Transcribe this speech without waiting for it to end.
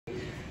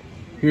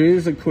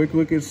Here's a quick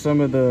look at some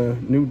of the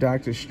new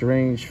Doctor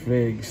Strange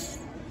figs.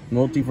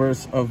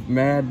 Multiverse of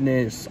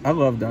Madness. I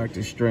love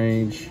Doctor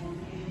Strange.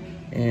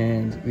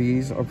 And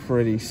these are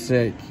pretty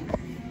sick.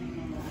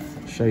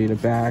 Show you the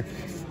back.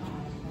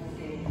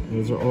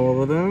 Those are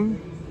all of them.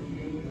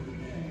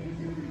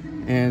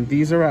 And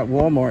these are at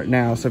Walmart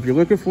now. So if you're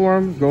looking for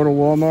them, go to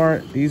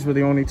Walmart. These were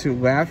the only 2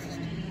 left.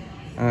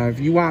 If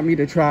you want me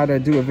to try to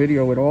do a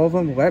video with all of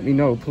them, let me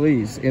know,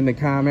 please, in the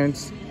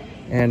comments.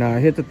 And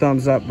hit the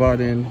thumbs up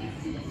button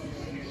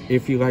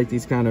if you like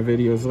these kind of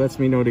videos. It lets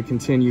me know to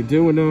continue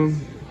doing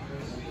them.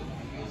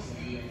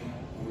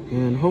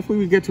 And hopefully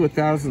we get to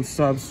 1,000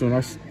 subs soon.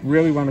 I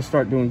really want to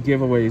start doing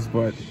giveaways,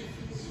 but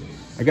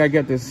I gotta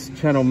get this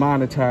channel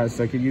monetized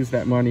so I can use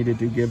that money to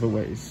do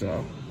giveaways.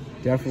 So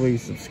definitely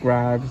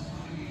subscribe.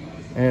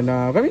 And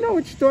let me know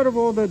what you thought of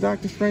all the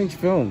Doctor Strange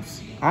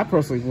films. I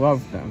personally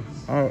love them.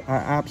 I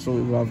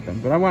absolutely love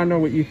them. But I want to know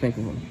what you think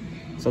of them.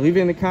 So leave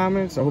it in the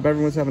comments. I hope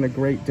everyone's having a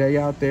great day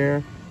out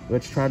there.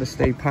 Let's try to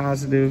stay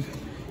positive.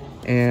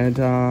 And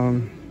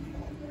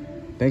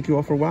thank you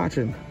all for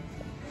watching.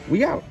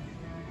 We out.